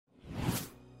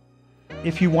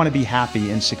if you want to be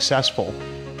happy and successful,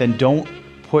 then don't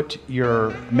put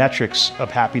your metrics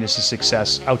of happiness and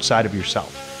success outside of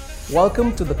yourself.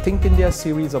 Welcome to the Think India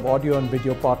series of audio and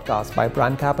video podcasts by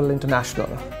Brand Capital International.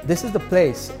 This is the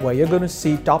place where you're going to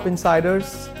see top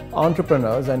insiders,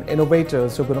 entrepreneurs, and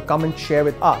innovators who are going to come and share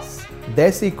with us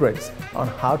their secrets on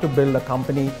how to build a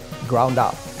company ground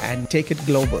up and take it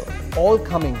global, all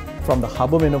coming from the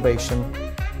hub of innovation,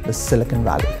 the Silicon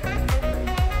Valley.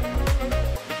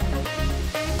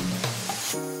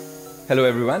 Hello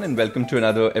everyone and welcome to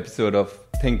another episode of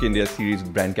Think India series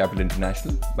with Brand Capital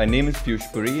International. My name is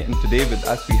Piyush Puri and today with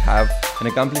us we have an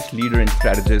accomplished leader and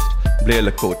strategist, Blair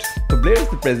LaCote. So Blair is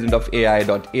the president of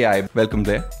AI.ai. Welcome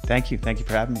Blair. Thank you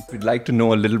for having me. We'd like to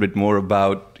know a little bit more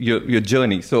about your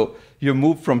journey. So you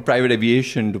moved from private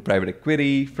aviation to private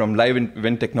equity, from live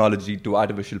event technology to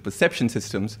artificial perception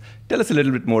systems. Tell us a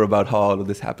little bit more about how all of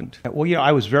this happened. Well,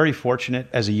 I was very fortunate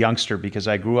as a youngster because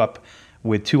I grew up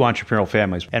with two entrepreneurial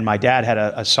families. And my dad had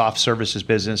a soft services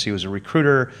business. He was a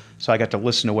recruiter, so I got to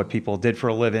listen to what people did for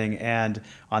a living. And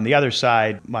on the other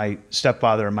side, my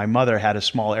stepfather and my mother had a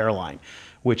small airline,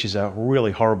 which is a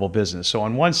really horrible business. So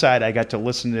on one side, I got to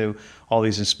listen to all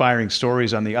these inspiring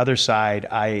stories. On the other side,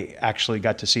 I actually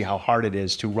got to see how hard it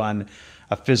is to run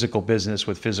a physical business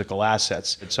with physical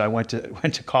assets. And so I went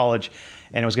to college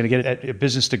and I was going to get a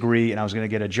business degree and I was going to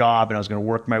get a job and I was going to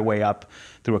work my way up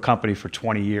through a company for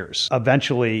 20 years.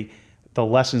 Eventually, the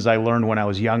lessons I learned when I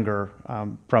was younger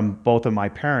from both of my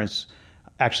parents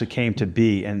actually came to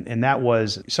be. And that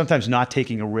was sometimes not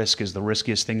taking a risk is the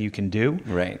riskiest thing you can do.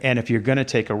 Right. And if you're going to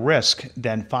take a risk,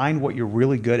 then find what you're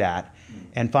really good at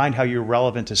and find how you're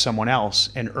relevant to someone else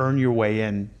and earn your way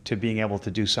in to being able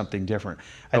to do something different.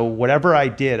 So whatever I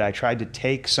did, I tried to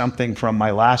take something from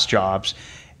my last jobs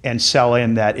and sell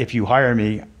in that if you hire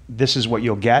me, this is what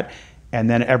you'll get. And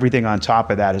then everything on top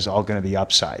of that is all going to be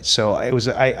upside. So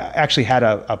I actually had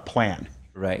a plan.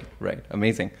 Right.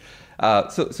 Amazing.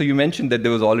 So you mentioned that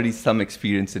there was already some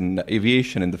experience in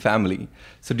aviation in the family.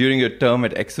 So during your term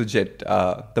at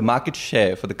Exojet, the market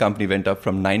share for the company went up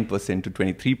from 9% to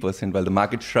 23%, while the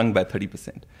market shrunk by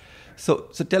 30%. So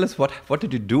tell us, what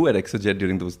did you do at Exojet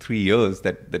during those 3 years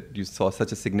that you saw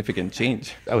such a significant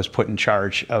change? I was put in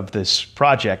charge of this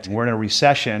project. We're in a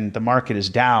recession. The market is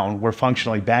down. We're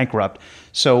functionally bankrupt.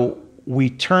 So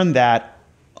we turned that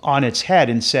on its head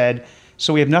and said,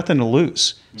 so we have nothing to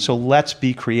lose. So let's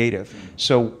be creative.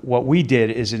 So what we did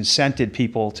is incented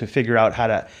people to figure out how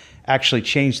to actually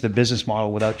change the business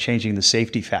model without changing the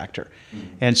safety factor.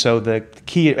 And so the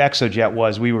key at Exojet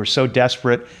was we were so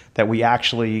desperate that we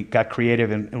actually got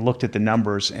creative and looked at the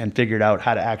numbers and figured out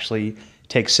how to actually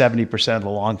take 70% of the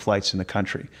long flights in the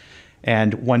country.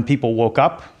 And when people woke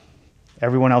up,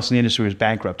 everyone else in the industry was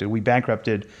bankrupted. We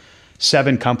bankrupted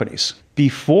 7 companies.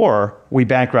 Before we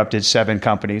bankrupted 7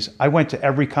 companies, I went to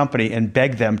every company and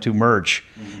begged them to merge.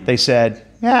 They said,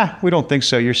 we don't think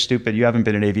so. You're stupid. You haven't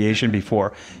been in aviation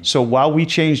before. So while we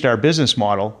changed our business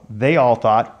model, they all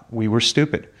thought we were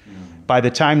stupid. By the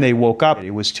time they woke up,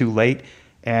 it was too late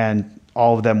and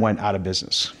all of them went out of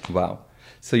business. Wow.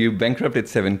 So you bankrupted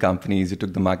 7 companies, you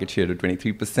took the market share to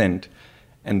 23%,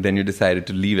 and then you decided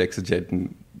to leave Exojet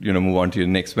and move on to your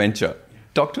next venture.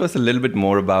 Talk to us a little bit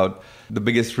more about the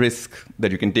biggest risk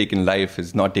that you can take in life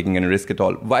is not taking any risk at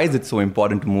all. Why is it so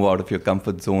important to move out of your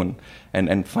comfort zone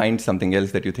and find something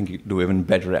else that you think you do even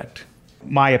better at?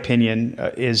 My opinion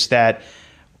is that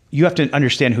you have to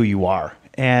understand who you are.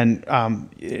 And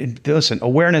listen,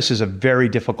 awareness is a very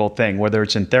difficult thing, whether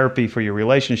it's in therapy for your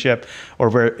relationship or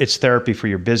whether it's therapy for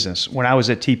your business. When I was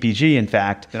at TPG, in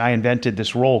fact, and I invented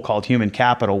this role called human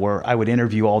capital where I would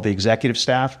interview all the executive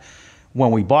staff.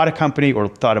 When we bought a company or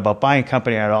thought about buying a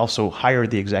company, I'd also hire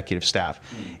the executive staff.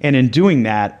 And in doing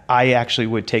that, I actually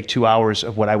would take 2 hours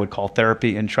of what I would call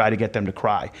therapy and try to get them to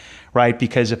cry, right?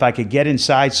 Because if I could get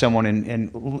inside someone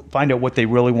and find out what they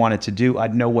really wanted to do,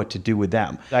 I'd know what to do with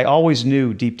them. I always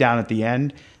knew deep down at the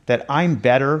end that I'm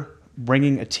better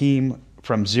bringing a team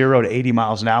from 0 to 80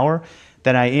 miles an hour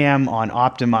than I am on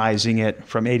optimizing it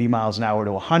from 80 miles an hour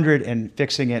to 100 and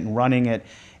fixing it and running it.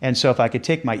 And so if I could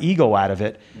take my ego out of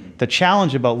it, the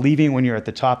challenge about leaving when you're at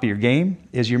the top of your game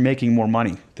is you're making more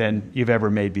money than you've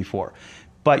ever made before.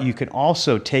 But you can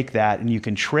also take that and you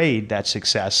can trade that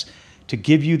success to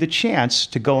give you the chance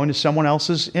to go into someone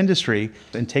else's industry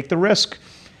and take the risk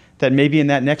that maybe in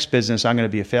that next business I'm going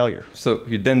to be a failure. So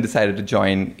you then decided to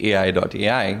join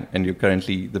AI.ai and you're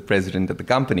currently the president of the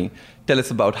company. Tell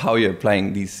us about how you're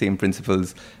applying these same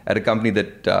principles at a company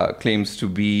that claims to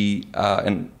be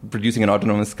producing an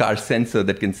autonomous car sensor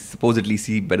that can supposedly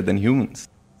see better than humans.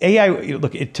 AI,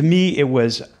 look, to me, it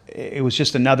was it was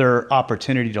just another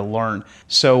opportunity to learn.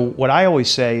 So what I always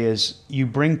say is you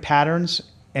bring patterns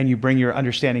and you bring your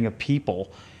understanding of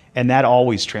people, and that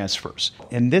always transfers.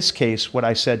 In this case, what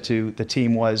I said to the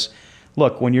team was,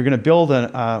 look, when you're going to build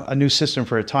a new system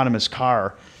for autonomous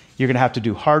car, you're going to have to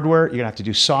do hardware, you're going to have to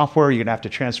do software, you're going to have to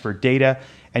transfer data,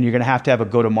 and you're going to have a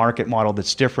go-to-market model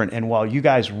that's different. And while you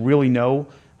guys really know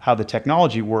how the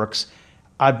technology works,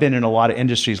 I've been in a lot of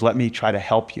industries. Let me try to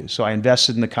help you. So I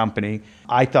invested in the company.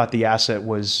 I thought the asset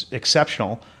was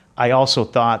exceptional. I also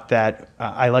thought that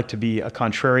I like to be a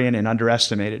contrarian and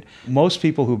underestimated. Most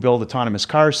people who build autonomous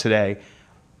cars today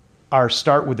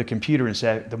start with the computer and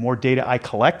say, the more data I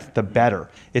collect, the better.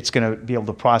 It's going to be able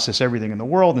to process everything in the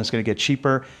world, and it's going to get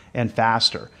cheaper and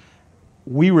faster.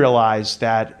 We realized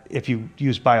that if you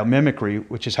use biomimicry,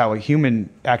 which is how a human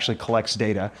actually collects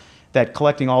data, that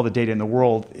collecting all the data in the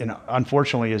world,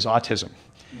 unfortunately, is autism,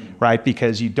 right?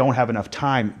 Because you don't have enough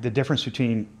time. The difference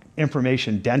between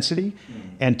information density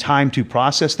and time to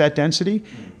process that density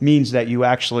means that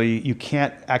you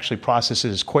can't actually process it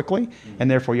as quickly,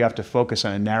 and therefore you have to focus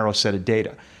on a narrow set of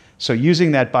data. So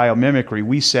using that biomimicry,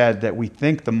 we said that we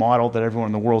think the model that everyone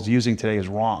in the world is using today is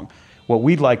wrong. What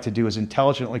we'd like to do is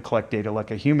intelligently collect data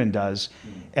like a human does,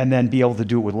 and then be able to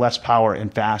do it with less power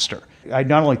and faster. I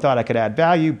not only thought I could add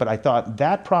value, but I thought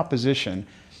that proposition,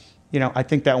 I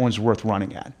think that one's worth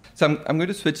running at. So I'm going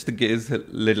to switch the gears a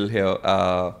little here,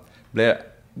 Blair,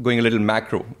 going a little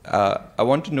macro. I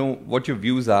want to know what your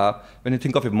views are when you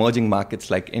think of emerging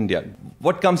markets like India.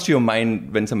 What comes to your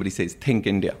mind when somebody says, think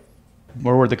India?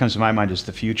 One word that comes to my mind is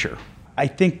the future. I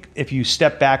think if you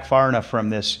step back far enough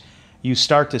from this, you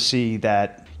start to see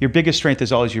that your biggest strength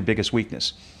is always your biggest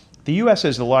weakness. The U.S.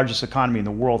 as the largest economy in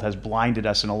the world has blinded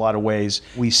us in a lot of ways.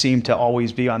 We seem to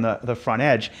always be on the front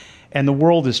edge, and the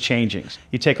world is changing.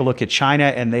 You take a look at China,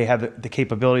 and they have the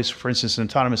capabilities, for instance, in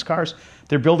autonomous cars.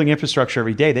 They're building infrastructure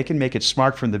every day. They can make it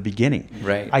smart from the beginning.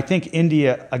 Right. I think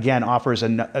India, again, offers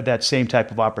that same type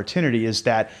of opportunity, is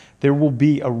that there will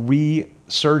be a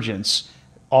resurgence.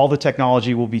 All the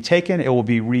technology will be taken, it will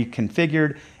be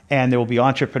reconfigured, and there will be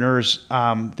entrepreneurs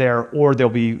there, or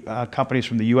there'll be companies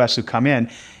from the U.S. who come in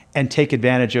and take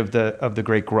advantage of the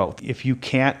great growth. If you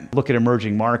can't look at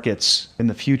emerging markets in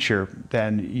the future,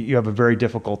 then you have a very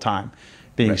difficult time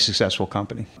being a successful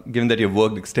company. Given that you've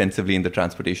worked extensively in the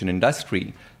transportation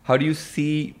industry, how do you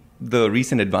see the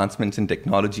recent advancements in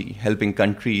technology helping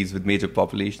countries with major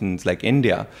populations like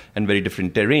India and very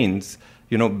different terrains,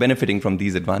 benefiting from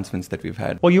these advancements that we've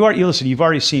had? Well, you've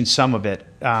already seen some of it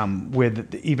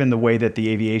with even the way that the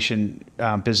aviation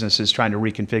business is trying to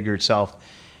reconfigure itself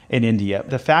in India.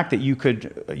 The fact that you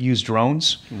could use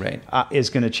drones is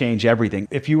going to change everything.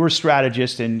 If you were a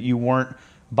strategist and you weren't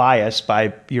biased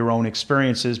by your own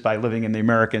experiences, by living in the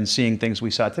America and seeing things we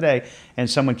saw today, and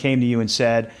someone came to you and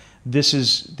said, this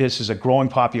is a growing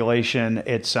population,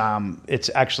 it's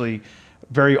actually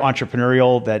very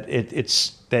entrepreneurial,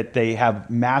 that they have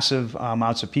massive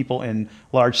amounts of people in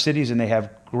large cities and they have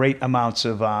great amounts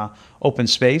of open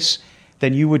space,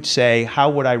 then you would say,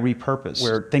 how would I repurpose?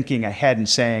 We're thinking ahead and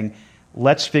saying,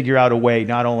 let's figure out a way,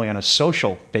 not only on a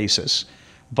social basis,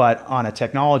 but on a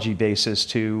technology basis,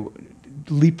 to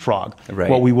leapfrog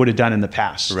what we would have done in the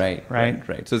past. Right.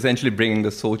 So essentially bringing the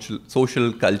social,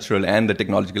 cultural, and the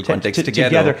technological context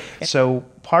together. So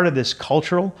part of this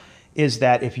cultural is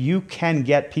that if you can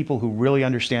get people who really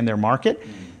understand their market,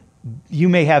 you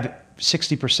may have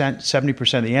 60%,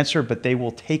 70% of the answer, but they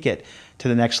will take it to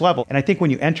the next level. And I think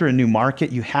when you enter a new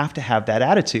market, you have to have that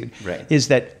attitude, is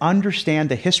that understand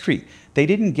the history. They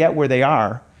didn't get where they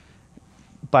are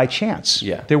by chance.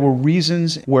 There were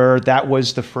reasons where that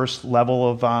was the first level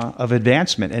of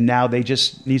advancement, and now they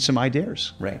just need some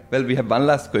ideas. Right. Well, we have one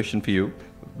last question for you.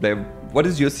 What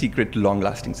is your secret to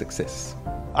long-lasting success?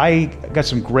 I got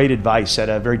some great advice at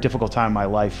a very difficult time in my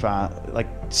life, like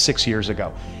 6 years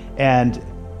ago. And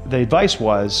the advice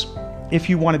was, if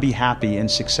you want to be happy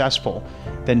and successful,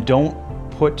 then don't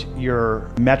put your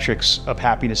metrics of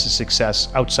happiness and success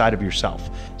outside of yourself.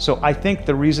 So I think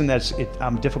the reason that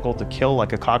I'm difficult to kill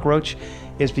like a cockroach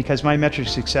is because my metric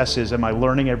of success is, am I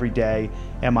learning every day?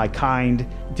 Am I kind?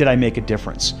 Did I make a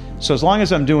difference? So as long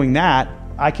as I'm doing that,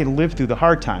 I can live through the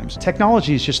hard times.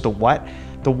 Technology is just the what.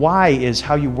 The why is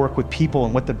how you work with people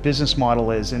and what the business model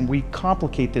is, and we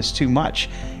complicate this too much.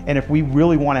 And if we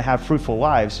really want to have fruitful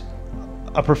lives,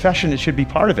 a profession, it should be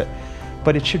part of it,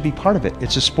 but it should be part of it.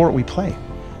 It's a sport we play.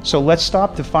 So let's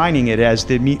stop defining it as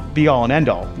the be-all and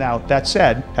end-all. Now, that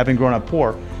said, having grown up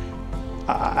poor,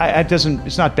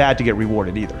 it's not bad to get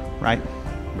rewarded either, right?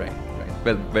 Right.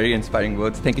 Well, very inspiring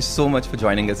words. Thank you so much for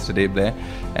joining us today, Blair.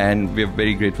 And we're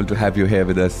very grateful to have you here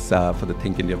with us for the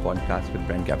Think India podcast with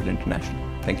Brand Capital International.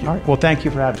 Thank you. All right. Well, thank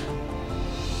you for having me.